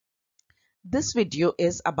This video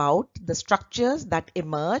is about the structures that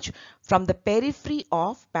emerge from the periphery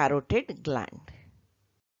of parotid gland.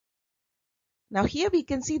 Now here we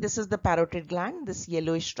can see this is the parotid gland, this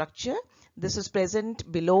yellowish structure. This is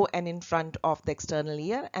present below and in front of the external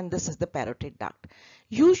ear, and this is the parotid duct.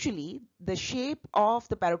 Usually the shape of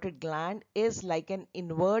the parotid gland is like an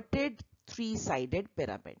inverted three-sided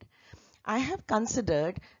pyramid. I have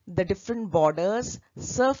considered the different borders,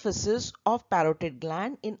 surfaces of parotid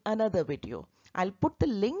gland in another video. I'll put the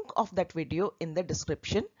link of that video in the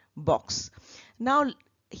description box. Now,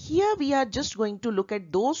 here we are just going to look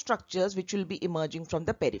at those structures which will be emerging from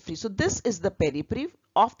the periphery. So this is the periphery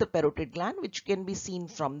of the parotid gland, which can be seen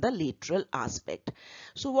from the lateral aspect.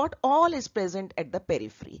 So what all is present at the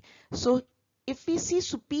periphery? So if we see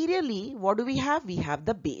superiorly, what do we have? We have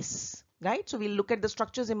the base. Right? So we'll look at the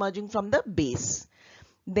structures emerging from the base.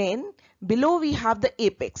 Then below we have the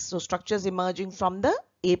apex. So structures emerging from the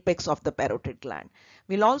apex of the parotid gland.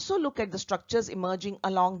 We'll also look at the structures emerging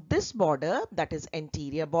along this border, that is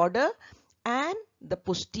anterior border, and the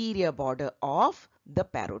posterior border of the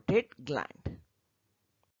parotid gland.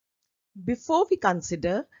 Before we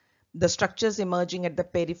consider the structures emerging at the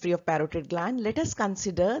periphery of parotid gland, let us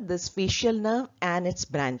consider this facial nerve and its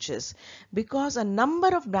branches, because a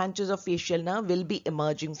number of branches of facial nerve will be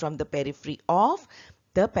emerging from the periphery of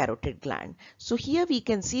the parotid gland. So here we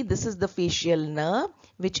can see this is the facial nerve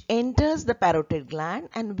which enters the parotid gland,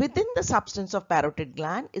 and within the substance of parotid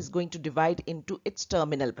gland is going to divide into its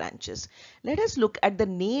terminal branches. Let us look at the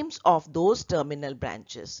names of those terminal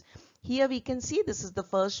branches. Here we can see this is the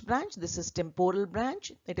first branch. This is temporal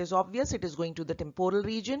branch. It is obvious it is going to the temporal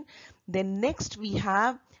region. Then next we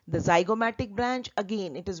have the zygomatic branch.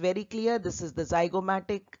 Again, it is very clear. This is the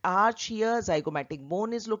zygomatic arch here. Zygomatic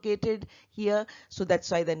bone is located here. So that's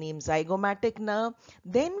why the name zygomatic nerve.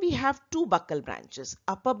 Then we have two buccal branches,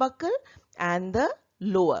 upper buccal and the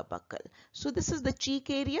lower buccal. So this is the cheek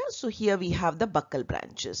area. So here we have the buccal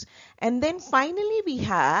branches. And then finally we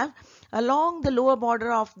have along the lower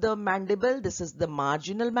border of the mandible, this is the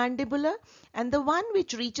marginal mandibular, and the one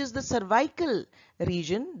which reaches the cervical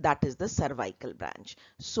region, that is the cervical branch.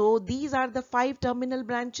 So these are the 5 terminal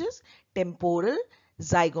branches: temporal,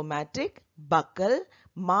 zygomatic, buccal,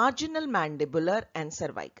 marginal mandibular, and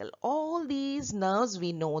cervical. All these nerves,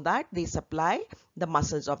 we know that they supply the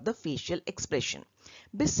muscles of the facial expression.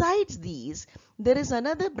 Besides these, there is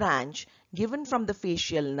another branch given from the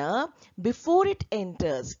facial nerve before it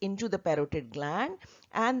enters into the parotid gland,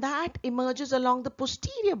 and that emerges along the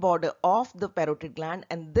posterior border of the parotid gland,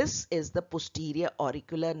 and this is the posterior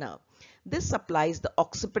auricular nerve. This supplies the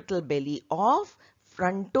occipital belly of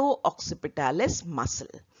fronto-occipitalis muscle.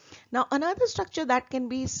 Now another structure that can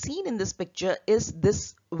be seen in this picture is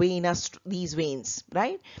this these veins,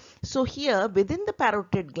 right? So here within the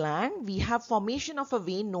parotid gland we have formation of a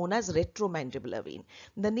vein known as retromandibular vein.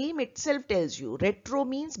 The name itself tells you retro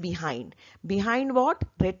means behind. Behind what?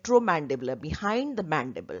 Retromandibular, behind the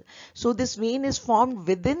mandible. So this vein is formed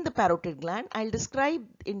within the parotid gland. I'll describe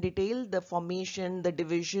in detail the formation, the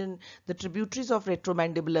division, the tributaries of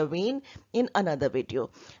retromandibular vein in another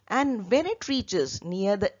video. And when it reaches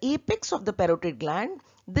near the apex of the parotid gland,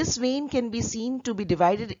 this vein can be seen to be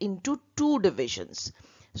divided into 2 divisions.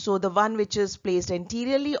 So the one which is placed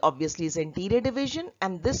anteriorly obviously is anterior division,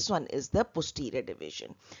 and this one is the posterior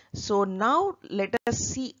division. So now let us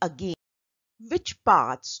see again which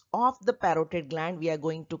parts of the parotid gland we are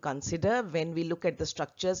going to consider when we look at the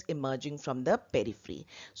structures emerging from the periphery.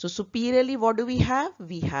 So superiorly, what do we have?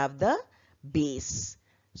 We have the base.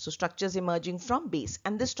 So structures emerging from base,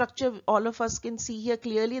 and this structure all of us can see here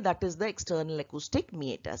clearly, that is the external acoustic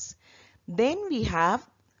meatus. Then we have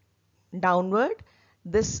downward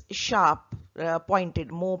this sharp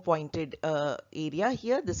more pointed area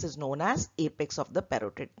here. This is known as apex of the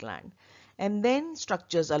parotid gland. And then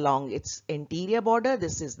structures along its anterior border.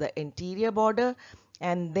 This is the anterior border,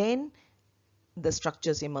 and then the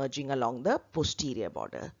structures emerging along the posterior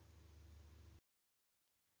border.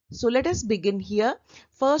 So let us begin here.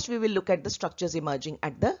 First, we will look at the structures emerging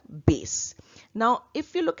at the base. Now,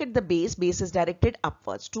 if you look at the base is directed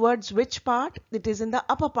upwards. Towards which part? It is in the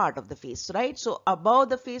upper part of the face, right? So above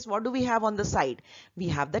the face, what do we have on the side? We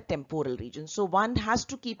have the temporal region. So one has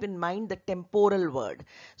to keep in mind the temporal word.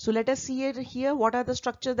 So let us see it here. What are the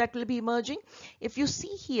structures that will be emerging? If you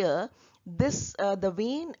see here, this the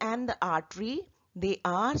vein and the artery, they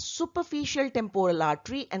are superficial temporal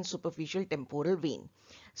artery and superficial temporal vein.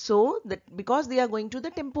 So that because they are going to the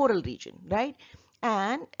temporal region, right?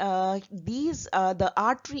 And the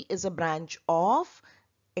artery is a branch of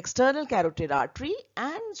external carotid artery,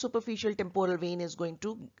 and superficial temporal vein is going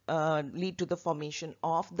to lead to the formation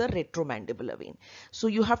of the retromandibular vein. So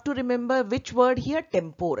you have to remember which word here,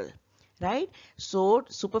 temporal, right? So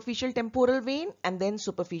superficial temporal vein and then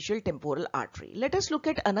superficial temporal artery. Let us look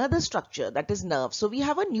at another structure, that is nerve. So we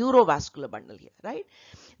have a neurovascular bundle here, right?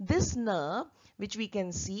 This nerve, which we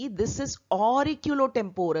can see, this is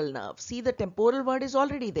auriculotemporal nerve. See, the temporal word is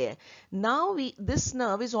already there. Now this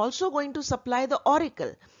nerve is also going to supply the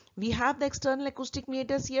auricle. We have the external acoustic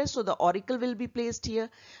meatus here, so the auricle will be placed here.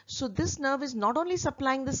 So this nerve is not only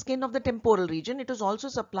supplying the skin of the temporal region, it is also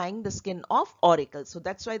supplying the skin of auricle. So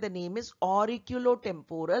that's why the name is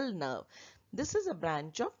auriculotemporal nerve. This is a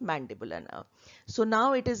branch of mandibular nerve. So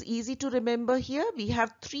now it is easy to remember here. We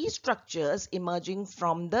have three structures emerging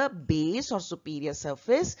from the base or superior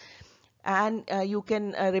surface, and you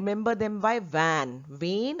can remember them by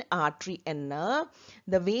vein, artery and nerve.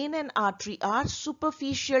 The vein and artery are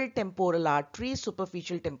superficial temporal artery,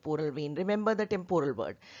 superficial temporal vein. Remember the temporal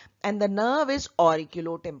word. And the nerve is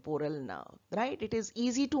auriculotemporal nerve, right? It is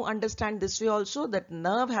easy to understand this way also, that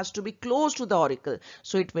nerve has to be close to the auricle,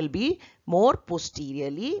 so it will be more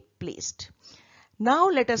posteriorly placed. Now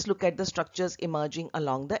let us look at the structures emerging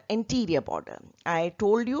along the anterior border. I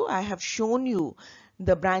told you, I have shown you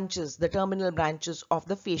the branches, the terminal branches of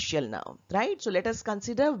the facial nerve, right? So let us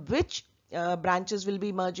consider which branches will be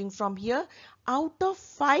emerging from here. Out of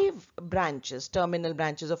 5 branches, terminal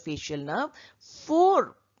branches of facial nerve,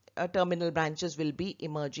 4 terminal branches will be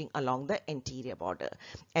emerging along the anterior border,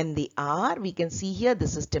 and they are, we can see here,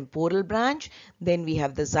 this is temporal branch, then we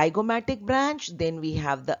have the zygomatic branch, then we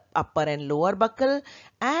have the upper and lower buccal,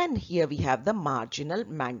 and here we have the marginal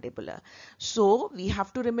mandibular. So we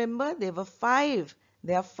have to remember there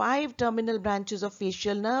are 5 terminal branches of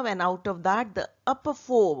facial nerve, and out of that the upper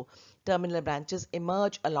 4 terminal branches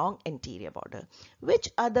emerge along anterior border. Which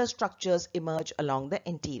other structures emerge along the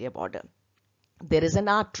anterior border? There is an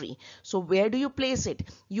artery. So where do you place it?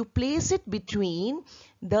 You place it between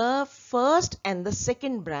the first and the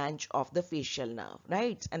second branch of the facial nerve,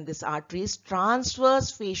 right? And this artery is transverse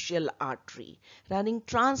facial artery, running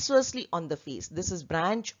transversely on the face. This is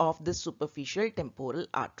branch of the superficial temporal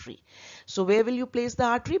artery. So where will you place the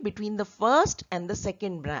artery? Between the first and the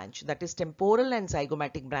second branch, that is temporal and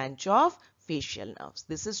zygomatic branch of facial nerves.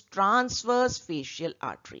 This is transverse facial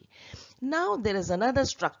artery. Now there is another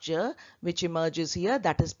structure which emerges here,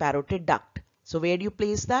 that is parotid duct. So where do you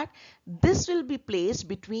place that? This will be placed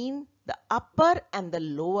between the upper and the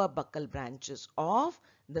lower buccal branches of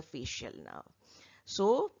the facial nerve.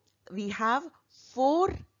 So we have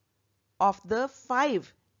 4 of the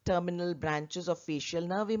 5 terminal branches of facial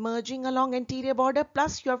nerve emerging along anterior border,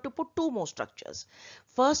 plus you have to put 2 more structures.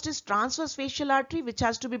 First is transverse facial artery, which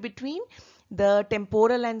has to be between the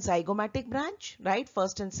temporal and zygomatic branch, right,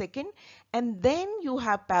 first and second, and then you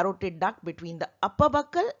have parotid duct between the upper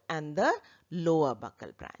buccal and the lower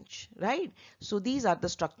buccal branch, right? So these are the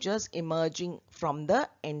structures emerging from the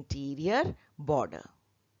anterior border.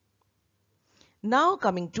 Now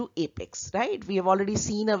coming to apex, right? We have already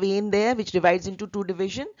seen a vein there which divides into 2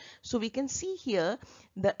 divisions. So we can see here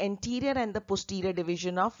the anterior and the posterior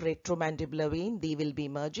division of retromandibular vein, they will be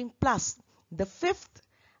emerging, plus the 5th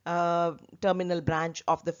terminal branch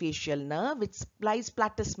of the facial nerve which supplies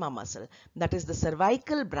platysma muscle, that is the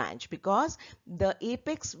cervical branch, because the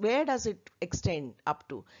apex, where does it extend up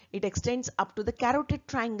to? It extends up to the carotid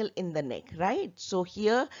triangle in the neck, right? So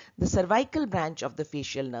here the cervical branch of the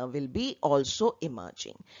facial nerve will be also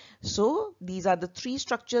emerging. So these are the 3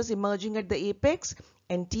 structures emerging at the apex: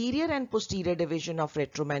 anterior and posterior division of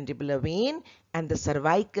retromandibular vein and the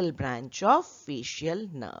cervical branch of facial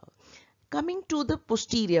nerve. Coming to the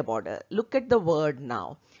posterior border, look at the word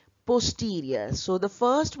now, posterior. So the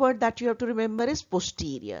first word that you have to remember is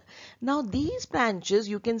posterior. Now these branches,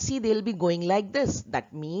 you can see they'll be going like this.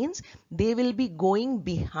 That means they will be going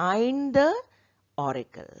behind the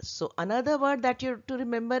auricle. So another word that you have to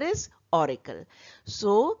remember is auricle.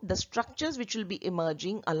 So the structures which will be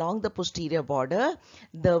emerging along the posterior border,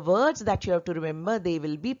 the words that you have to remember, they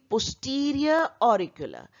will be posterior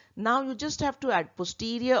auricular. Now you just have to add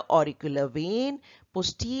posterior auricular vein,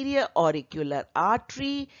 posterior auricular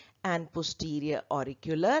artery, and posterior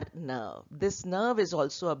auricular nerve. This nerve is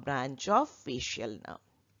also a branch of facial nerve.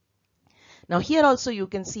 Now here also you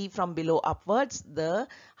can see from below upwards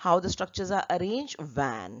how the structures are arranged.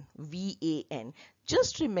 V-A-N.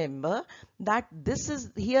 Just remember that this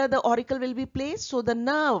is here the auricle will be placed. So the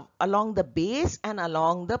nerve along the base and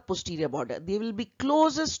along the posterior border, they will be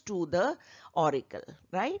closest to the auricle,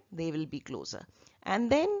 right? They will be closer.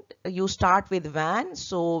 and then you start with van.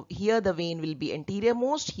 So here the vein will be anterior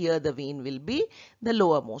most, here the vein will be the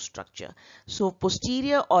lowermost structure. So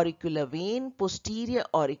posterior auricular vein, posterior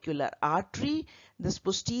auricular artery. This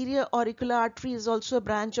posterior auricular artery is also a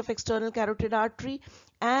branch of external carotid artery,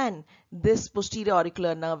 and this posterior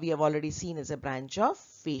auricular nerve we have already seen is a branch of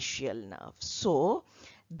facial nerve. So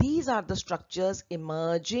these are the structures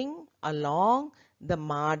emerging along the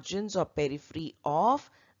margins or periphery of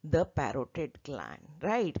the parotid gland,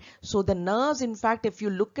 right? So the nerves, in fact, if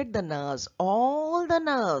you look at the nerves, all the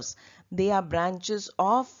nerves, they are branches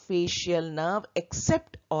of facial nerve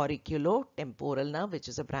except auriculotemporal nerve, which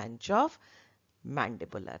is a branch of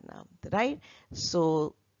mandibular nerve, right?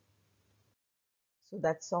 So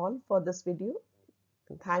that's all for this video.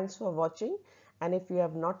 Thanks for watching, and if you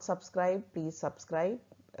have not subscribed, please subscribe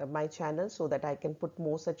my channel so that I can put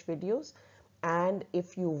more such videos. And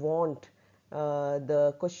if you want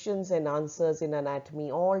the questions and answers in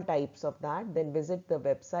anatomy, all types of that, then visit the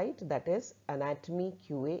website, that is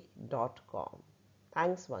anatomyqa.com.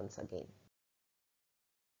 Thanks once again.